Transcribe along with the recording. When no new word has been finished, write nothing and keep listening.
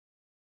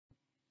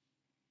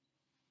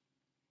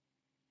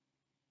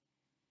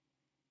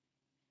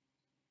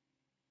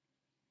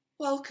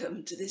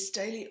Welcome to this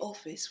daily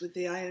office with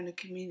the Iona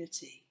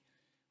Community,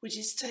 which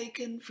is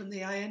taken from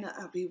the Iona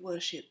Abbey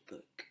Worship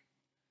Book.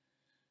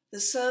 The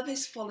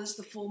service follows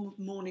the form of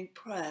morning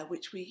prayer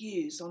which we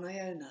use on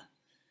Iona,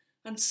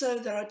 and so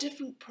there are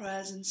different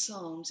prayers and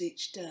psalms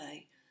each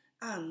day,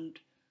 and,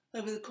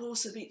 over the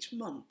course of each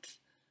month,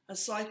 a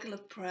cycle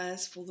of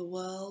prayers for the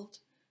world,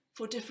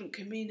 for different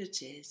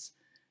communities,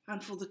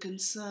 and for the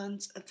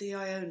concerns of the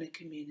Iona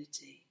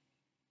community.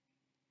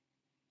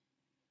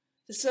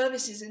 The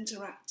service is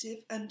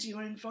interactive and you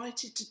are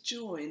invited to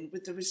join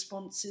with the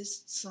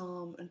responses,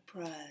 psalm and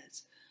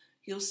prayers.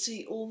 You'll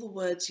see all the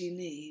words you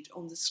need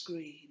on the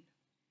screen.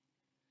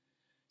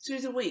 Through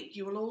the week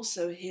you will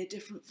also hear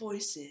different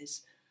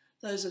voices,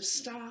 those of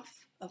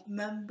staff, of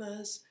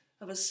members,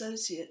 of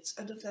associates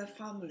and of their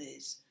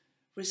families,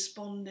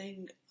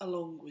 responding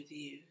along with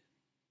you.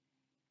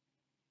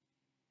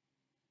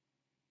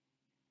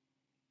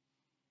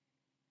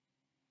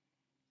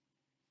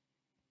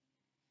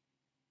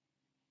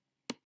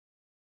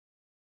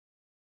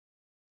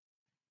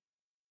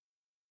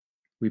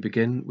 We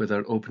begin with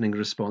our opening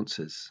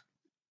responses.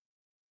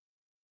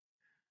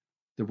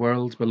 The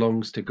world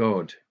belongs to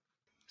God.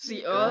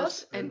 The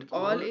earth and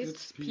all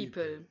its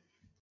people.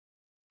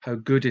 How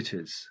good it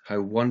is, how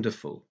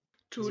wonderful.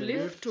 To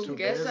live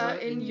together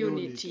in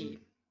unity.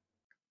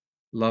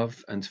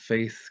 Love and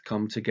faith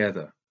come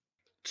together.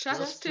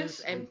 Justice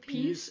and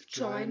peace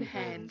join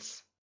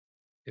hands.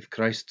 If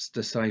Christ's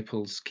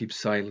disciples keep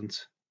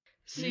silent,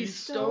 These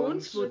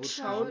stones would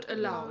shout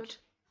aloud.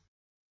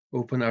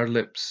 open our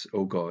lips,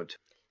 O God.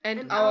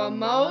 And our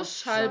mouths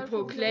shall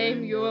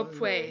proclaim your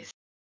praise.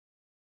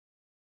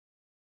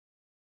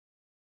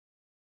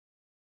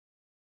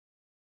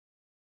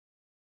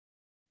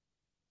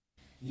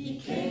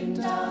 He came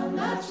down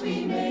that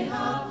we may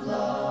have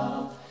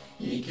love.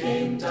 He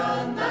came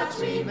down that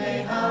we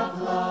may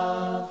have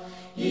love.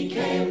 He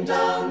came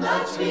down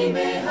that we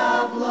may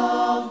have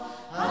love.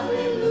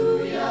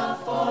 Hallelujah,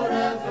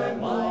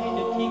 forevermore.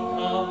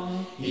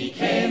 He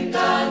came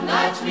down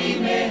that we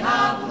may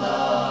have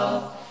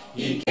love.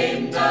 He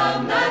came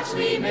down that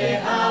we may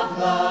have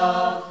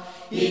love.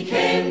 He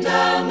came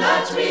down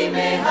that we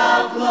may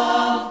have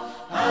love.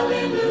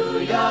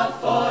 Hallelujah,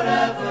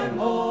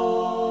 forevermore.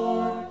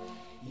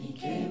 He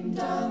came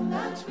down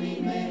that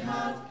we may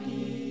have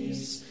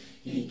peace.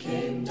 He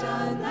came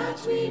down that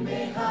we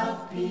may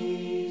have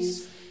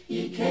peace.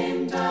 He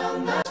came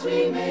down that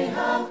we may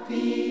have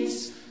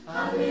peace.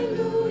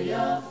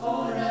 Hallelujah,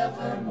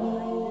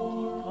 forevermore.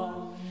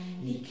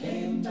 He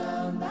came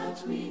down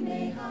that we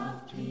may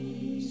have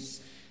peace.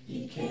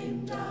 He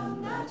came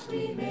down that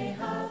we may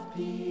have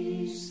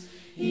peace.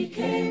 He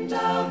came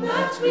down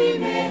that we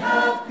may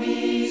have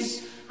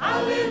peace.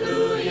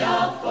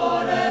 Hallelujah,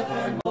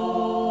 forevermore.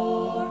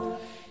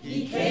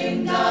 He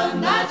came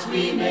down that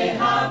we may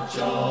have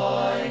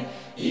joy.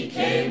 He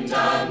came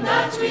down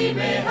that we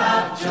may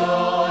have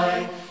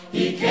joy.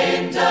 He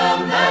came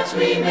down that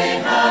we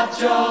may have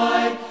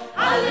joy.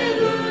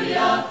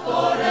 Hallelujah,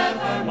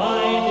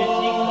 forevermore.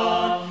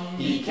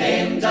 He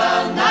came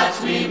down that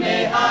we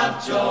may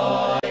have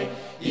joy.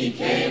 He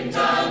came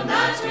down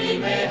that we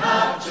may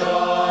have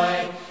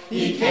joy.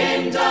 He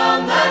came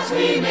down that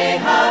we may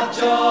have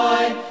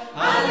joy.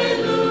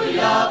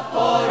 Hallelujah,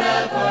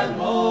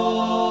 forevermore.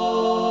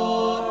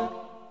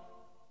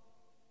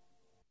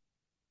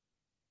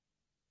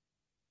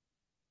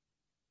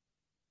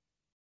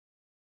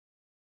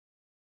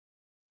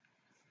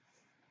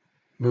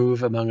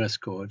 Move among us,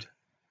 God.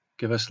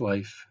 Give us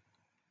life.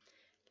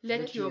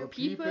 Let your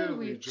people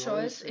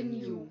rejoice in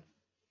you.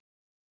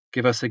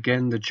 Give us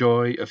again the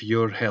joy of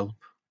your help.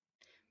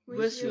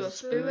 With your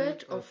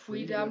spirit of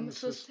freedom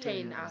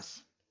sustain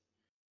us.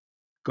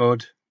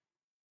 God,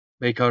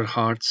 make our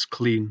hearts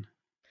clean.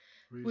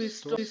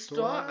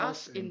 Restore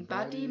us in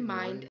body,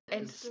 mind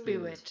and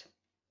spirit.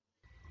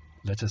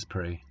 Let us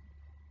pray.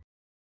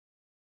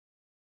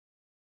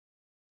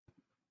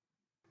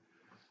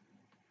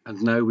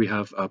 And now we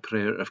have our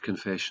prayer of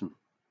confession.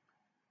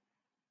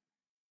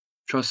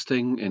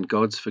 Trusting in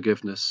God's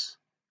forgiveness,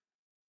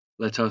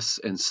 let us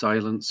in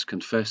silence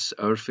confess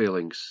our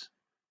failings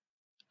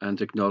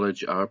and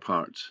acknowledge our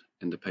part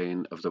in the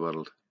pain of the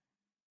world.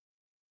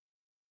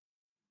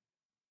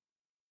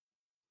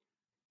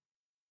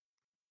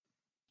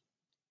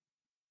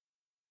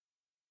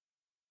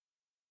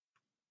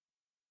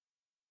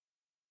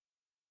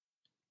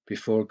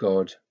 Before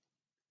God,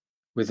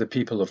 with the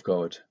people of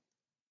God,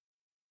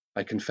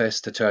 I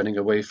confess to turning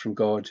away from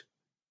God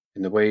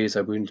in the ways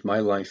I wound my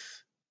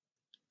life,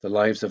 the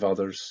lives of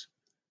others,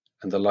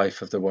 and the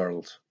life of the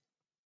world.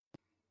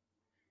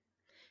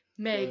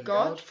 May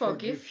God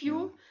forgive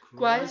you,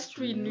 Christ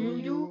renew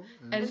you,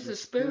 and the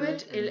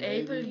Spirit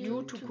enable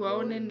you to grow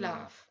in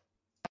love.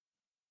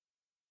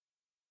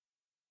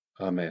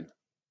 Amen.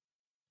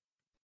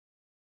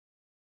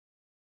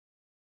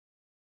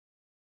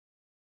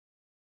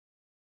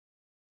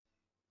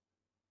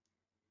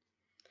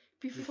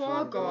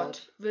 Before God,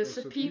 with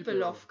the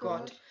people of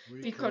God,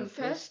 we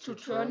confess to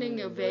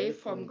turning away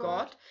from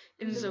God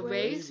in the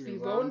ways we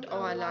want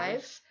our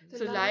lives,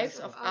 the lives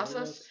of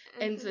others,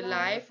 and the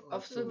life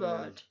of the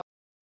world.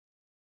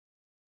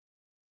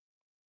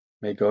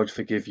 May God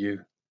forgive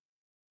you,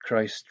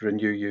 Christ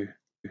renew you,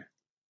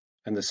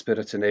 and the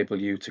Spirit enable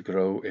you to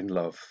grow in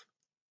love.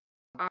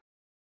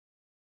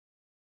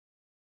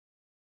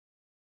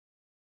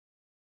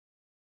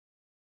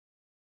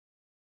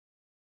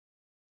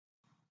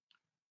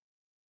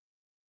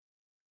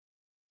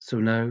 So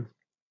now,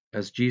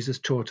 as Jesus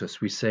taught us,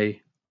 we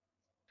say,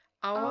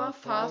 Our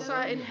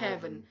Father in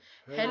heaven,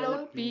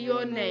 hallowed be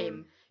your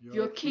name.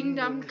 Your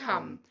kingdom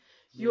come.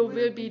 Your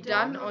will be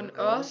done on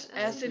earth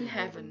as in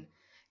heaven.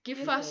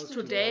 Give us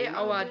today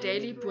our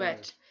daily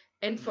bread,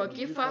 and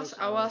forgive us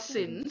our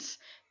sins,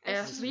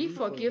 as we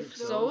forgive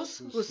those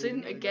who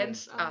sin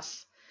against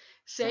us.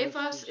 Save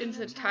us in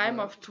the time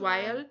of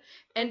trial,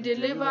 and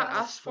deliver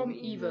us from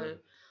evil.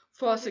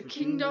 For the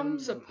kingdom,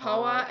 the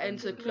power, and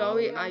the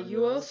glory are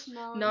yours,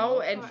 now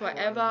and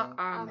forever.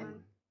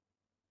 Amen.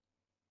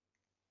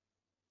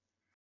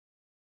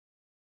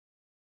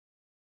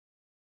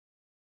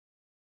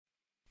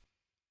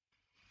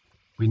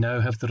 we now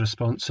have the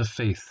response of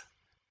faith.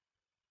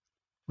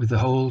 With the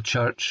whole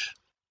Church,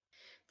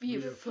 we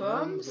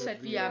affirm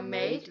that we are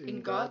made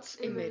in God's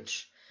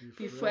image,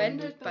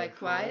 befriended by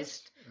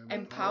Christ,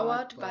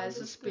 empowered by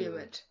the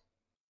Spirit.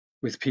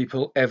 with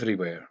people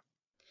everywhere,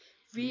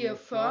 We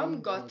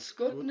affirm God's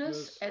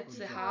goodness at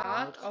the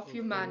heart of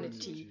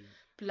humanity,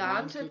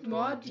 planted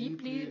more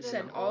deeply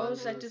than all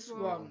that is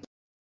wrong.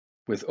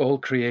 with all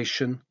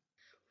creation,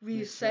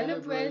 We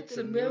celebrate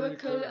the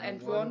miracle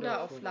and wonder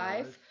of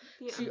life,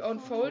 the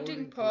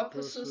unfolding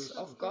purposes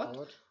of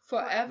God,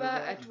 forever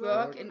at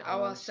work in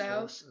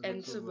ourselves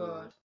and the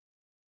world.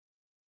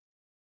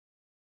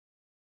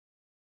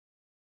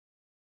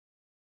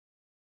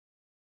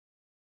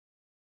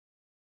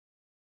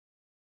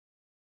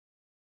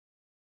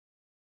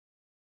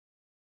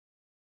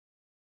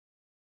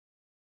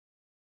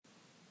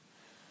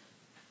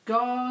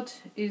 God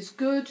is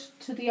good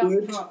to the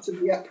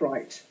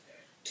upright,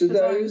 to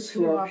those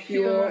who are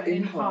pure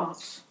in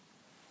heart.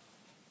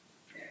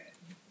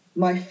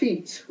 My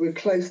feet were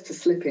close to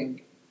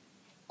slipping.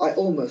 I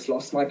almost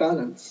lost my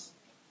balance.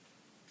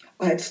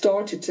 I had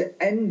started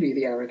to envy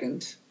the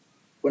arrogant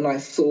when I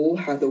saw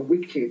how the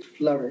wicked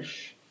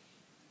flourish.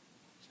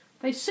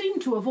 They seem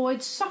to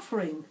avoid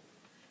suffering.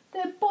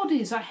 Their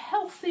bodies are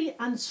healthy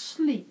and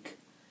sleek.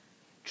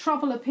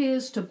 Trouble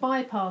appears to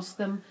bypass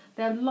them.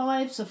 Their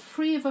lives are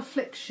free of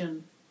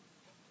affliction.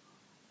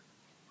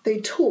 They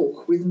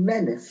talk with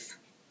menace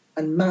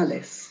and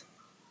malice,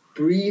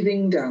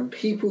 breathing down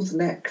people's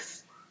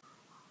necks.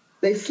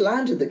 They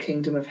slander the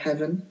kingdom of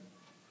heaven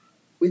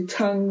with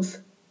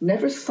tongues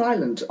never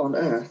silent on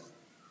earth.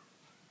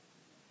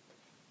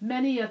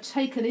 Many are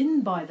taken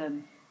in by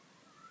them,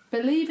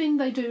 believing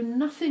they do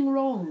nothing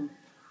wrong.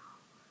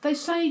 They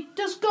say,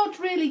 does God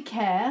really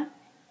care?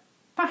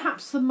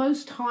 Perhaps the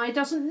Most High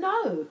doesn't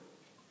know.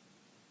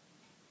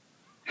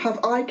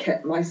 Have I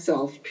kept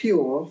myself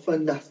pure for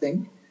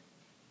nothing,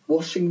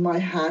 washing my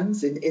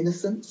hands in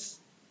innocence?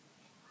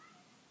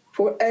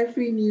 For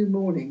every new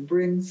morning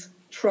brings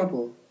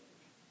trouble,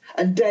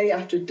 and day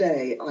after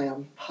day I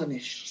am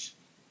punished.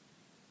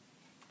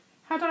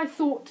 Had I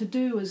thought to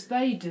do as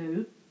they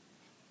do,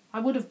 I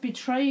would have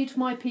betrayed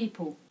my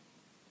people.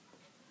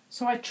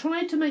 So I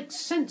tried to make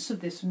sense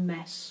of this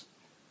mess,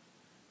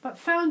 but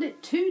found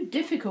it too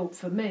difficult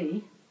for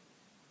me.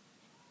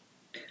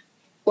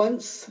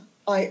 Once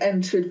I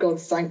entered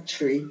God's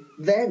sanctuary,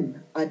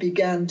 then I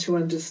began to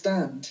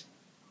understand.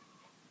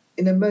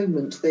 In a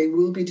moment they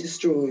will be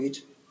destroyed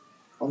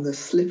on the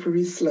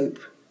slippery slope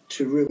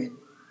to ruin.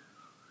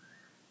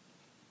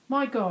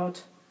 My God,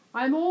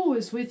 I am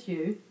always with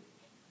you.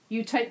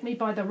 You take me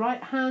by the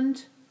right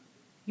hand,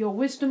 your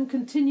wisdom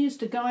continues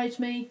to guide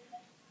me,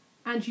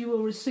 and you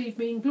will receive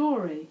me in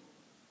glory.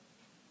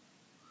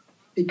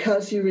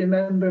 Because you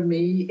remember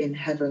me in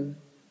heaven,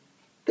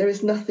 there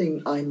is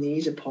nothing I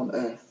need upon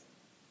earth.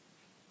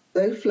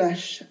 Though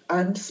flesh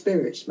and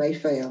spirit may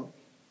fail,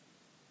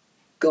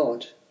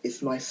 God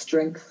is my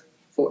strength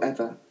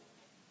forever.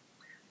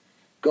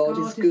 God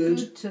is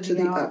good to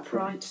the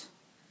upright,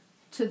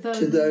 to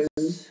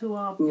those who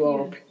are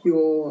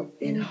pure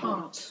in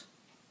heart.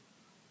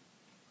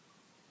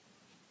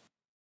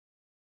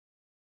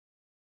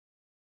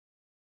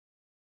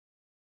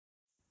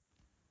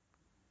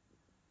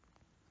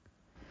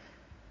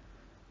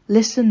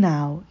 Listen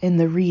now in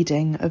the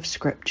reading of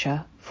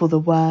Scripture for the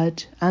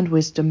word and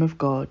wisdom of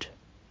God.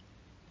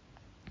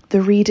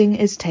 The reading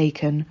is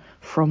taken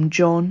from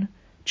John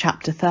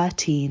chapter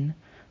 13,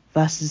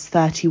 verses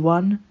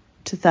 31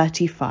 to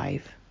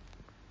 35.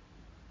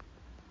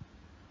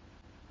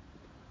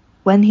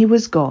 When he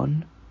was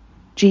gone,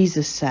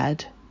 Jesus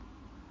said,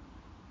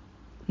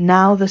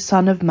 "Now the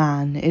Son of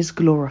Man is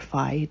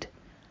glorified,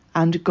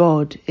 and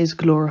God is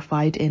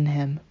glorified in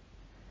him.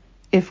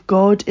 If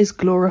God is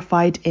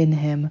glorified in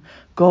him,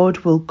 God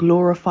will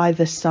glorify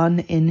the Son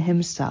in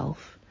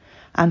himself,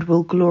 and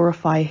will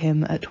glorify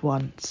him at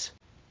once.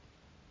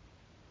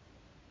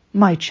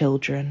 My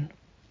children,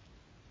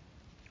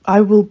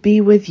 I will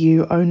be with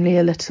you only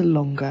a little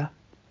longer.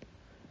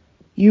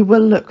 You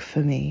will look for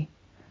me,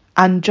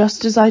 and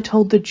just as I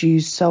told the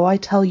Jews, so I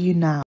tell you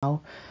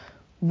now,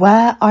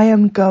 where I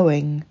am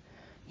going,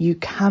 you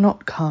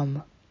cannot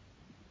come.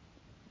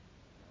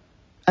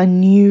 A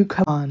new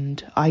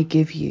command I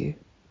give you.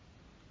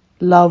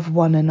 Love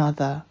one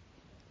another.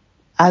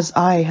 As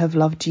I have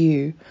loved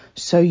you,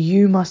 so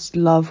you must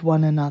love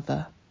one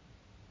another.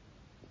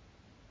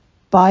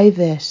 By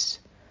this,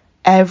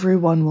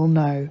 everyone will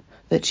know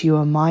that you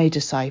are my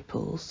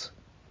disciples,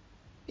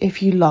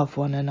 if you love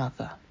one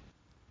another.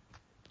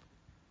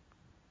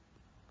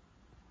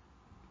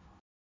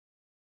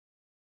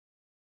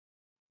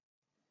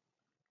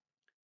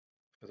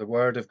 For the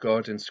word of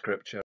God in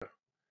Scripture,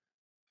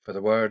 for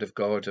the word of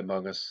God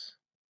among us,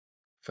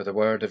 for the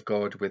word of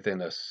God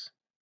within us.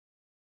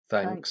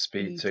 Thanks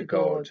be to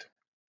God.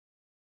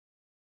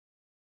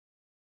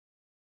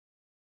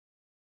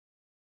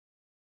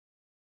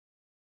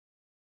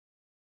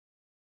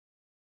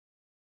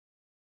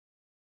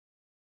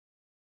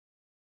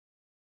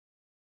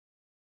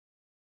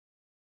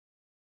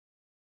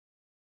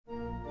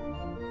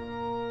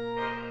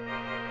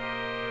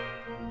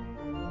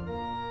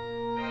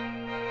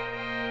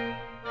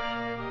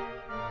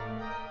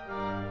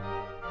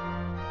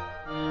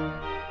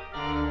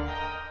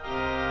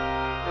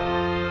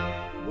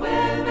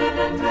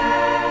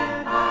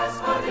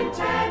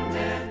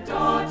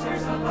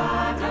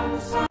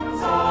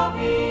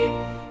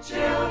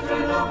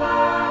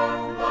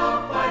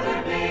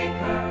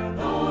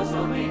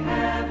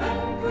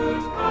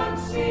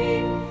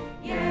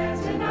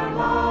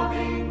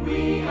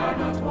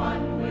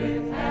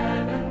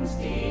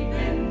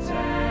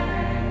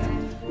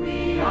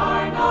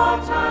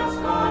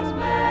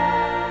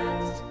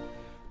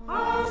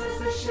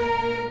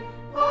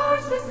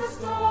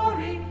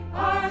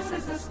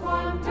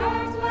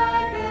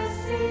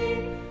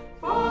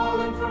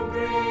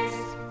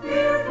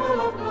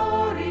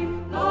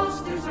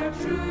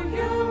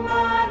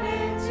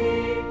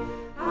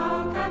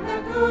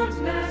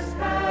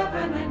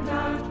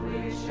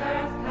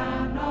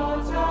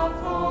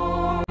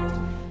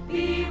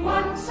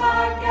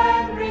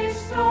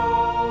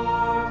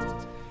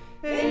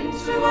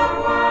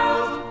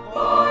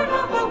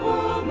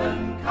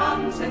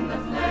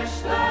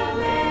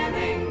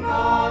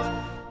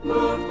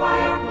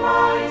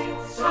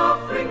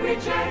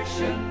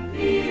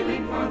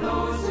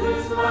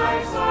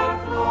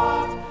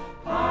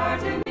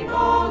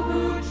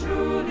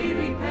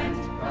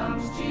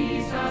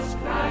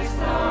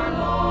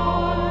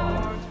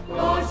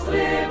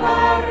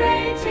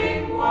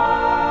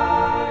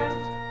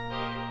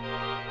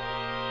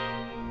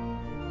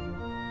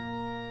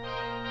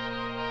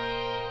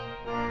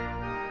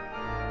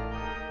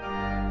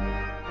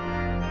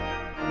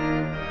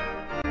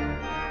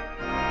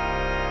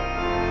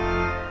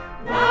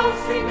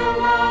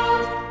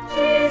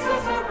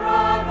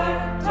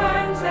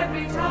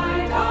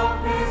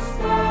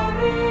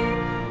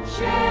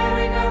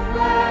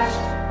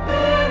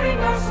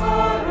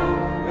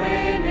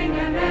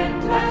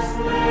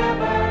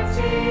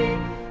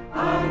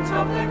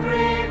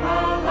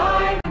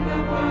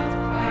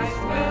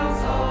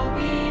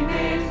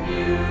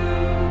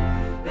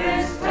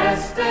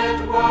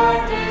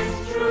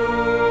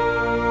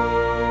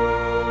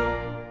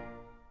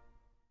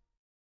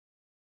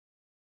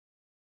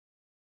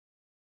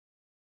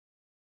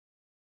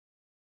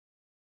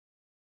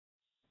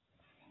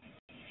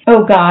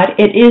 O God,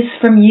 it is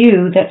from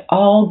you that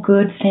all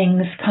good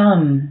things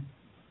come.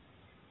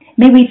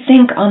 May we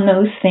think on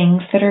those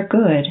things that are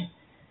good,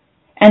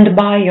 and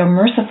by your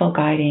merciful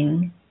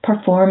guiding,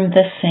 perform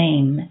the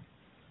same.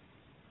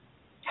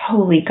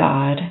 Holy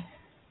God,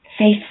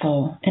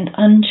 faithful and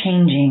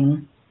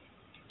unchanging,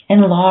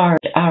 enlarge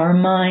our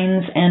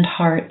minds and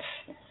hearts.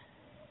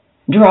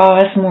 Draw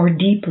us more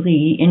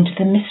deeply into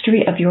the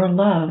mystery of your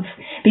love,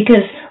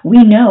 because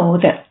we know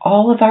that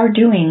all of our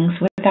doings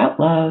without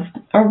love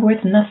are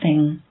worth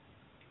nothing.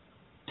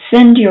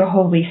 Send your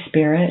Holy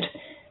Spirit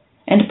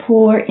and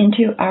pour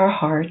into our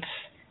hearts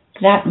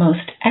that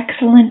most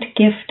excellent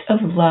gift of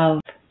love,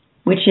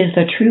 which is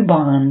the true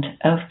bond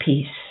of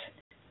peace.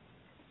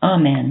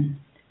 Amen.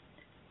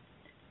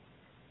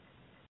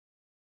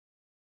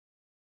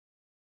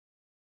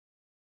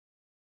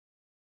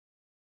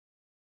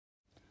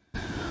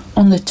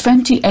 On the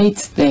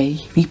 28th day,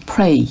 we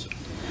pray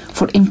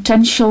for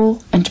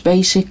intentional and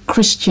basic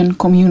Christian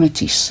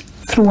communities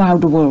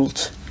throughout the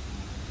world,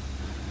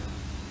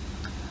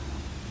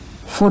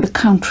 for the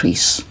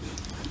countries,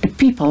 the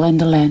people and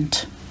the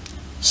land,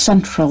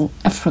 Central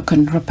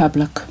African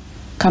Republic,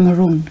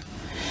 Cameroon,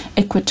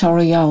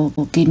 Equatorial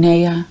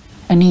Guinea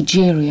and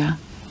Nigeria.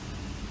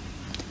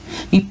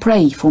 We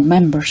pray for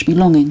members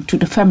belonging to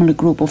the family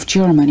group of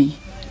Germany,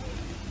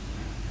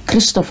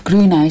 Christoph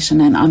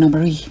Grüneisen and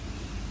Annemarie,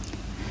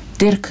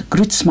 Dirk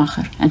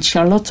Grutzmacher and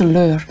Charlotte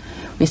Leur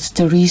with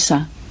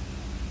Theresa,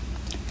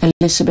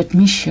 Elisabeth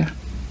Mischer,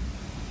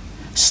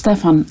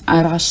 Stefan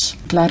Aras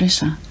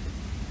Clarissa,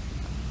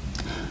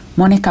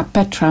 Monica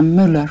Petra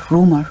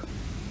Müller-Roemer,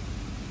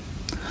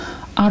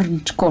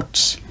 Arndt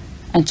Korts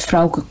and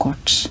Frauke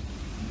Korts,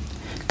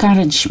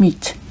 Karen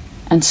Schmid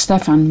and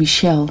Stefan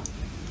Michel,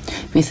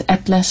 with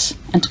Atlas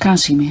and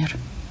Casimir,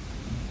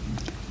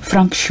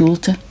 Frank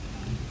Schulte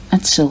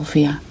and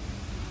Sylvia,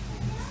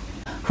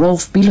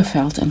 Rolf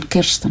Bielefeld and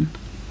Kirsten.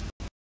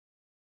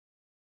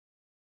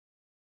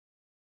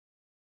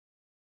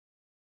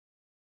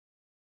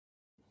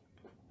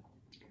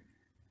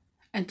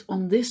 And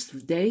on this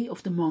day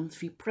of the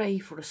month we pray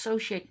for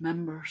associate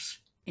members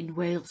in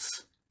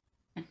Wales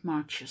and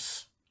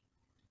Marches.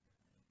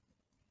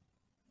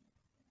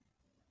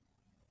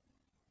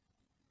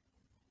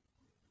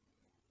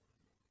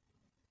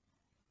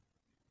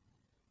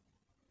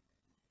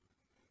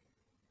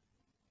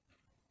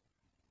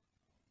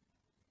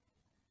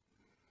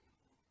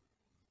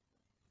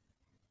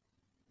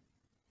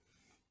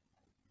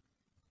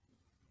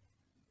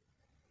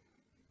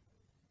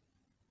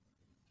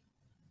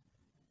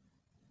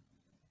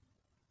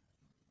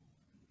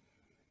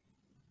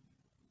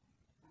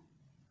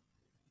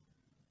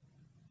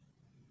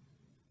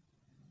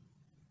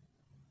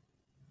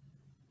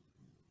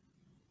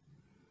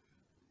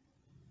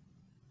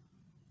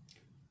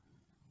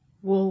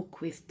 Walk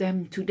with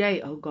them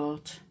today, O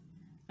God,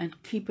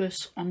 and keep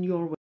us on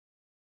your way.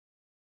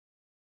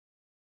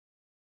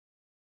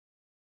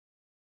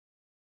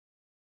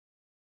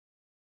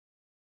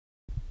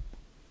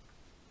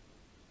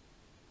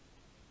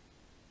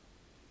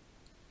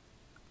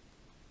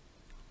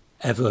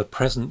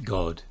 Ever-present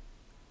God,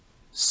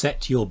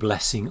 set your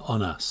blessing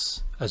on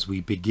us as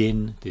we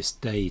begin this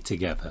day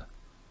together.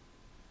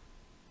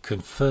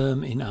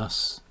 Confirm in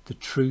us the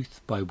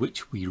truth by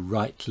which we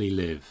rightly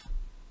live.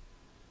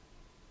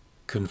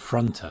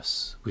 Confront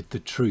us with the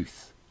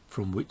truth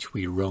from which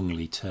we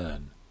wrongly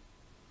turn.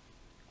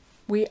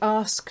 We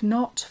ask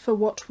not for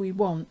what we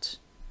want,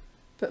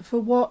 but for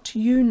what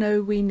you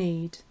know we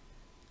need,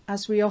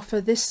 as we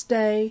offer this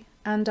day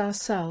and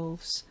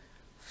ourselves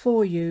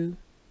for you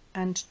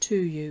and to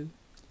you.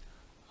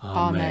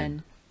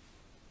 Amen.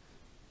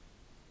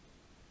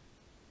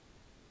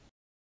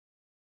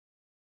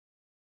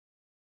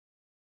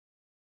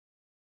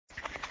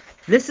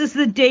 This is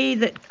the day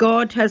that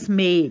God has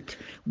made.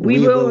 We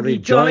will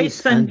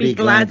rejoice and be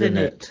glad in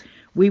it.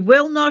 We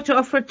will not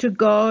offer to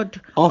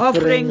God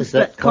offerings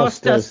that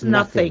cost us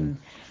nothing.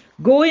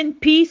 Go in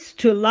peace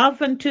to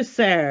love and to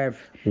serve.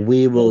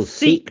 We will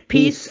seek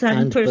peace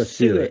and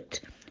pursue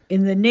it.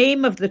 In the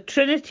name of the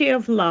Trinity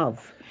of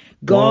love,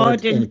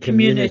 God in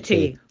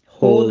community,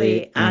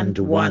 holy and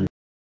one.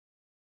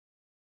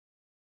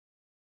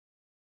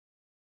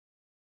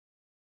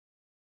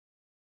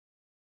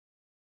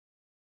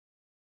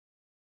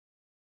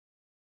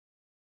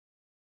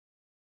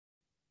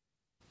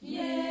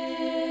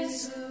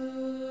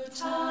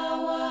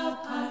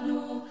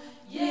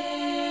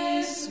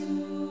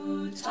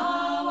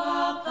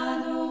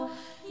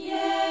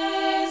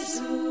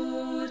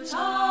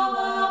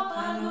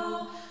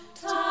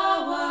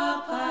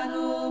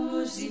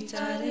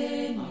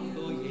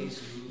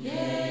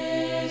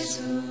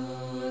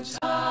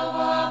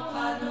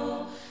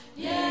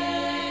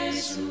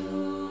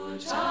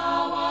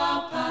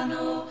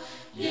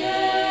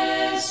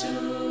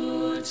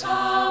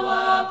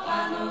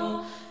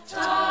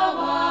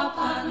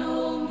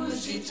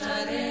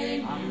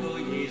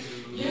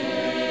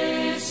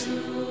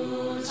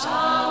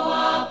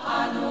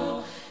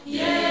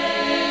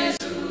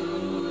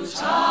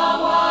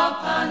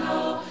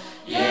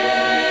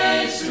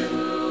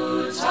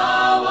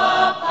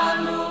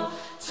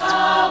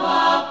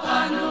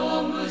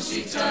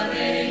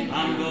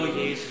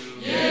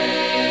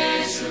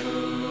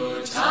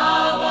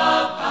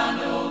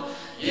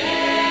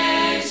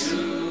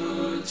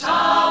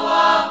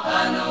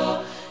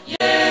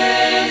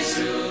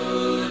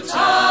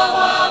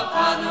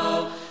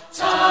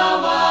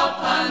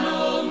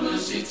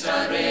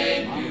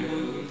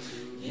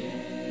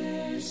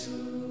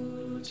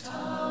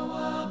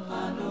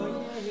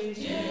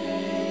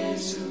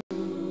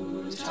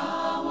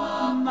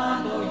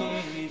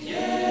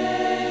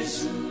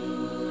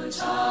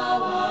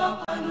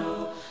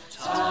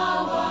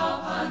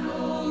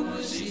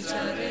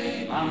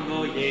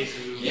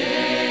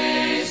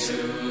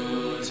 Yesu